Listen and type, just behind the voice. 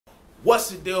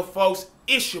What's the deal, folks?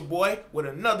 It's your boy with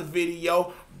another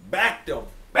video back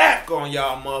on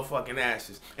y'all motherfucking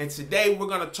asses. And today we're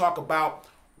gonna talk about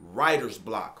writer's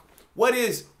block. What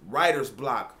is writer's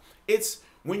block? It's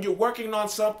when you're working on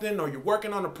something or you're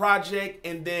working on a project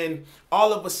and then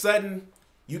all of a sudden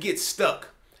you get stuck.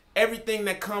 Everything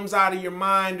that comes out of your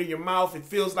mind or your mouth, it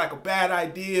feels like a bad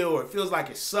idea, or it feels like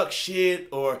it sucks shit,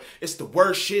 or it's the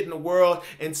worst shit in the world.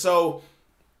 And so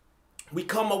we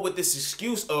come up with this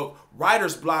excuse of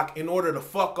writer's block in order to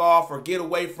fuck off or get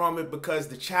away from it because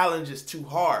the challenge is too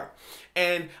hard.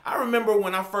 And I remember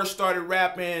when I first started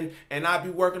rapping and I'd be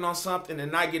working on something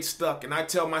and I get stuck and I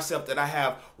tell myself that I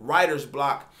have writer's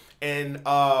block, and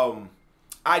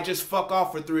I just fuck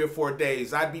off for 3 or 4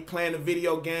 days. I'd be playing a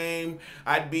video game.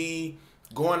 I'd be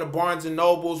going to Barnes and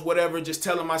Nobles, whatever, just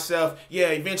telling myself, yeah,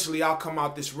 eventually I'll come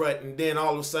out this rut. And then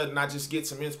all of a sudden I just get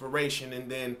some inspiration and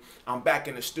then I'm back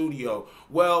in the studio.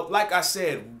 Well, like I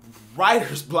said,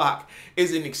 writer's block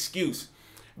is an excuse,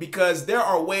 because there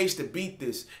are ways to beat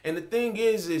this. And the thing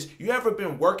is you ever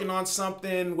been working on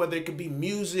something, whether it could be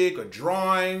music or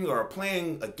drawing or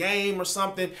playing a game or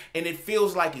something, and it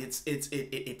feels like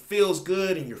it feels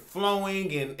good and you're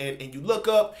flowing, and you look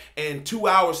up and 2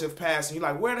 hours have passed and you're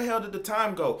like, where the hell did the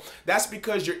time go? That's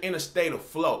because you're in a state of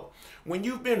flow. When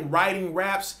you've been writing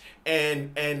raps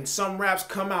and some raps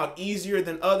come out easier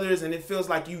than others and it feels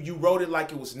like you wrote it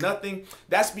like it was nothing,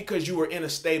 that's because you were in a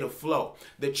state of flow.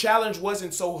 The challenge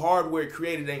wasn't so hard where it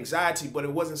created anxiety, but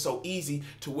it wasn't so easy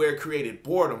to where it created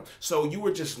boredom. So you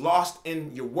were just lost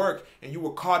in your work and you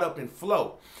were caught up in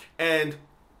flow. And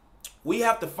we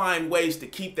have to find ways to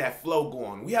keep that flow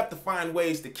going. We have to find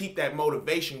ways to keep that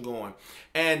motivation going.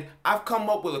 And I've come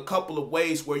up with a couple of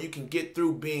ways where you can get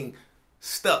through being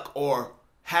stuck or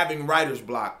having writer's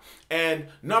block. And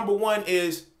number one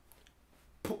is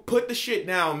put the shit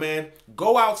down, man.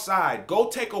 Go outside. Go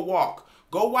take a walk.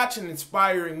 Go watch an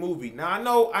inspiring movie. Now, I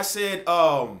know I said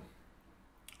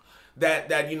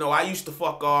that you know, I used to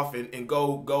fuck off and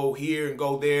go here and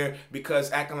go there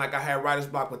because acting like I had writer's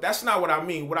block, but that's not what I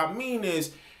mean. What I mean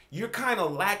is you're kind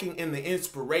of lacking in the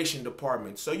inspiration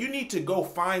department. So you need to go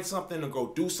find something or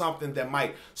go do something that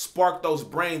might spark those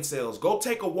brain cells. Go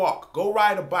take a walk, go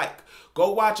ride a bike,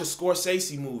 go watch a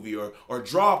Scorsese movie, or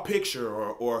draw a picture,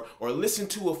 or listen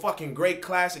to a fucking great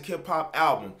classic hip hop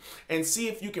album, and see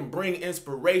if you can bring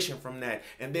inspiration from that,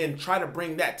 and then try to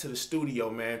bring that to the studio,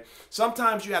 man.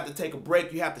 Sometimes you have to take a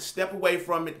break, you have to step away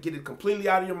from it, get it completely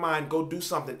out of your mind, go do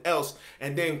something else,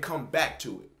 and then come back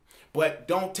to it. But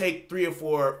don't take 3 or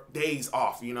 4 days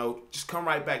off, you know, just come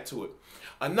right back to it.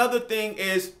 Another thing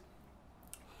is,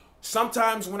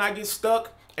 sometimes when I get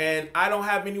stuck and I don't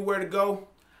have anywhere to go,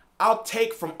 I'll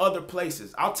take from other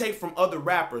places. I'll take from other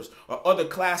rappers or other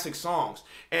classic songs.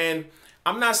 And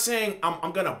I'm not saying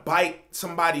I'm gonna bite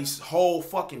somebody's whole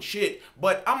fucking shit,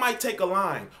 but I might take a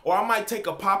line, or I might take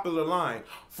a popular line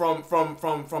from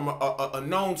a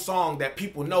known song that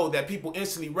people know, that people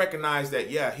instantly recognize that,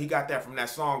 yeah, he got that from that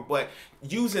song. But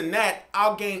using that,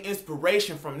 I'll gain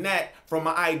inspiration from that, from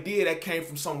an idea that came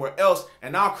from somewhere else,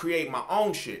 and I'll create my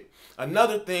own shit.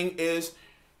 Another thing is,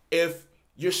 if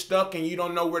you're stuck and you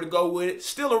don't know where to go with it,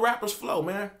 still a rapper's flow,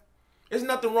 man. There's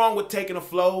nothing wrong with taking a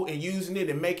flow and using it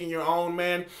and making your own,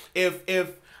 man.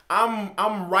 If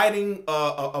I'm writing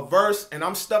a verse and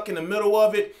I'm stuck in the middle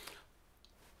of it,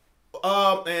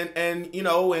 and you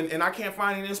know, and I can't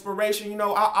find any inspiration, you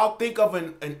know, I'll think of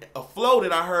a flow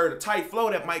that I heard, a tight flow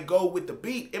that might go with the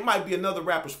beat. It might be another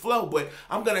rapper's flow, but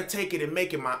I'm gonna take it and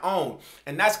make it my own,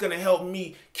 and that's gonna help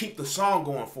me keep the song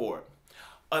going forward.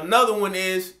 Another one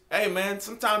is, hey man,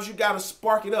 sometimes you gotta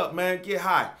spark it up, man. Get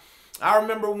high. I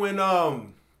remember when I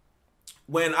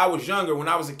was younger, when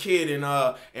I was a kid,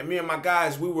 and me and my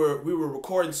guys, we were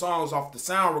recording songs off the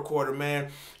sound recorder,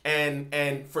 man.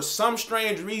 And for some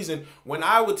strange reason, when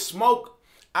I would smoke,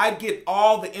 I'd get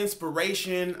all the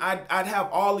inspiration. I'd have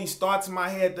all these thoughts in my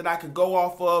head that I could go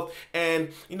off of. And,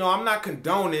 you know, I'm not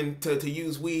condoning to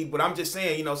use weed, but I'm just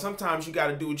saying, you know, sometimes you got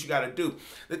to do what you got to do.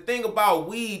 The thing about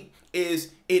weed is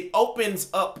it opens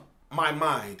up my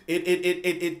mind.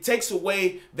 It takes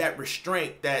away that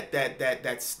restraint,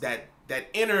 that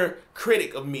inner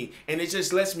critic of me, and it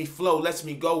just lets me flow, lets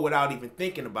me go without even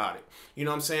thinking about it. You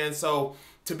know what I'm saying? So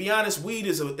to be honest, weed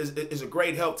is a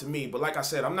great help to me. But like I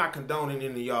said, I'm not condoning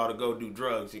any of y'all to go do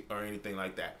drugs or anything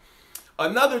like that.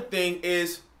 Another thing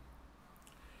is,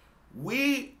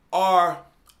 we are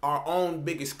our own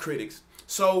biggest critics.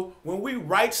 So when we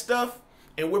write stuff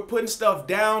and we're putting stuff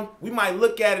down, we might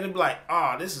look at it and be like,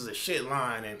 oh, this is a shit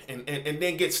line, and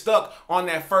then get stuck on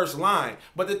that first line.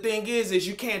 But the thing is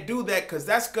you can't do that, because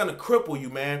that's gonna cripple you,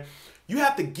 man. You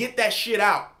have to get that shit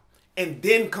out and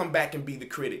then come back and be the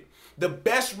critic. The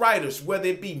best writers, whether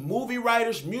it be movie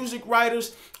writers, music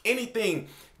writers, anything,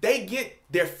 they get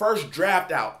their first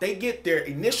draft out. They get their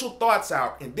initial thoughts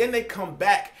out, and then they come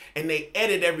back and they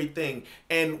edit everything.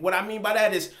 And what I mean by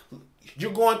that is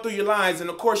you're going through your lines, and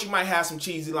of course you might have some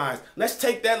cheesy lines. Let's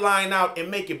take that line out and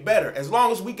make it better. As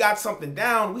long as we got something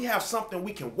down, we have something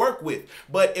we can work with.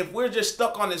 But if we're just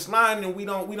stuck on this line and we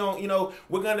don't, you know,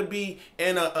 we're going to be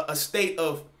in a state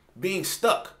of being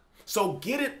stuck. So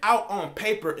get it out on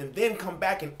paper and then come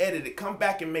back and edit it. Come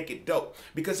back and make it dope.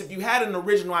 Because if you had an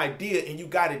original idea and you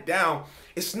got it down,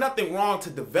 it's nothing wrong to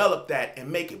develop that and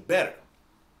make it better.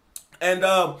 And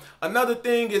another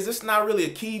thing is, it's not really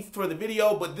a key for the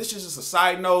video, but this is just a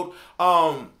side note.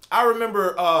 I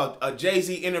remember a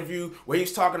Jay-Z interview where he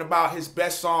was talking about his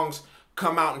best songs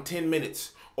come out in 10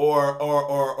 minutes. Or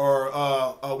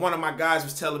one of my guys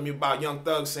was telling me about Young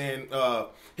Thug saying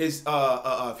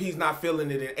if he's not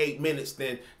feeling it in 8 minutes,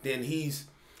 then he's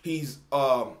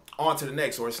on to the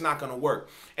next, or it's not gonna work.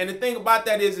 And the thing about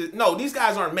that is no, these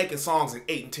guys aren't making songs in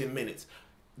 8 and 10 minutes.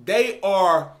 They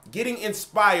are getting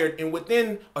inspired, and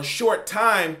within a short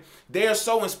time, they are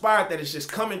so inspired that it's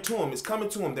just coming to them. It's coming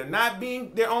to them. They're not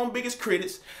being their own biggest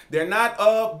critics. They're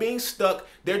not being stuck.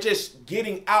 They're just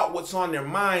getting out what's on their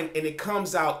mind, and it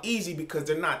comes out easy because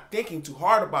they're not thinking too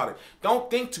hard about it.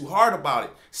 Don't think too hard about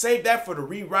it. Save that for the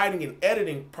rewriting and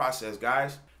editing process,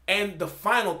 guys. And the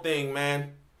final thing,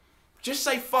 man, just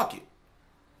say fuck it.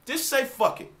 Just say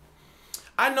fuck it.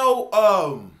 I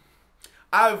know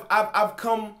I've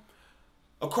come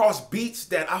across beats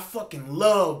that I fucking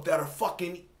love, that are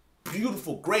fucking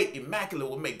beautiful, great, immaculate,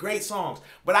 will make great songs,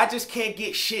 but I just can't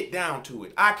get shit down to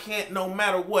it. I can't, no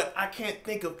matter what, I can't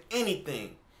think of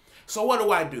anything. So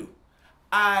what do?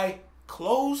 I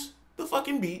close the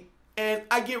fucking beat and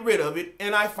I get rid of it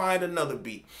and I find another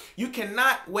beat. You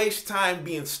cannot waste time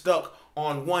being stuck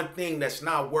on one thing that's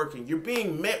not working. You're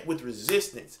being met with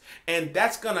resistance, and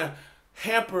that's gonna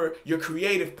hamper your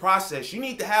creative process. You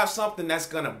need to have something that's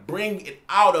going to bring it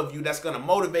out of you, that's going to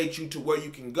motivate you to where you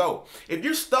can go. If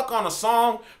you're stuck on a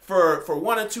song for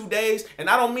 1 or 2 days, and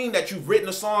I don't mean that you've written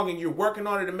a song and you're working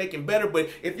on it and making better, but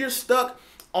if you're stuck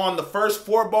on the first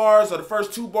 4 bars or the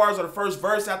first 2 bars or the first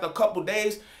verse after a couple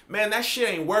days, man, that shit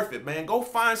ain't worth it, man. Go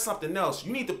find something else.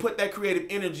 You need to put that creative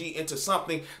energy into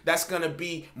something that's going to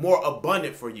be more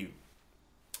abundant for you.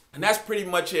 And that's pretty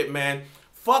much it, man.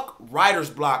 Fuck writer's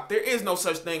block. There is no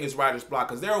such thing as writer's block,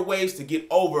 because there are ways to get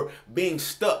over being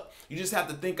stuck. You just have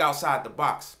to think outside the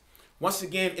box. Once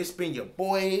again, it's been your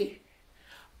boy.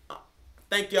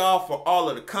 Thank y'all for all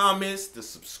of the comments, the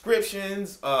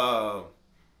subscriptions, the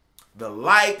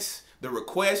likes, the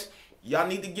requests. Y'all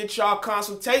need to get y'all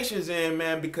consultations in,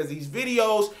 man, because these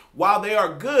videos, while they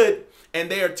are good and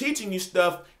they are teaching you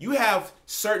stuff, you have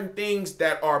certain things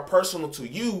that are personal to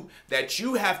you that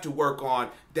you have to work on,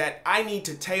 that I need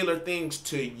to tailor things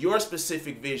to your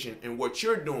specific vision and what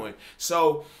you're doing.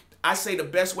 So I say the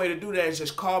best way to do that is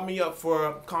just call me up for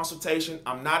a consultation.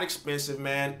 I'm not expensive,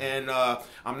 man, and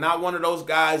I'm not one of those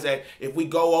guys that if we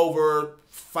go over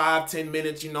 5-10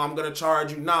 minutes, you know, I'm gonna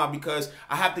charge you. Nah, because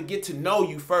I have to get to know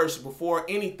you first before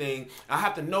anything. I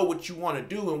have to know what you want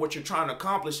to do and what you're trying to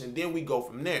accomplish, and then we go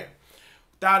from there.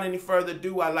 Without any further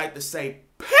ado, I'd like to say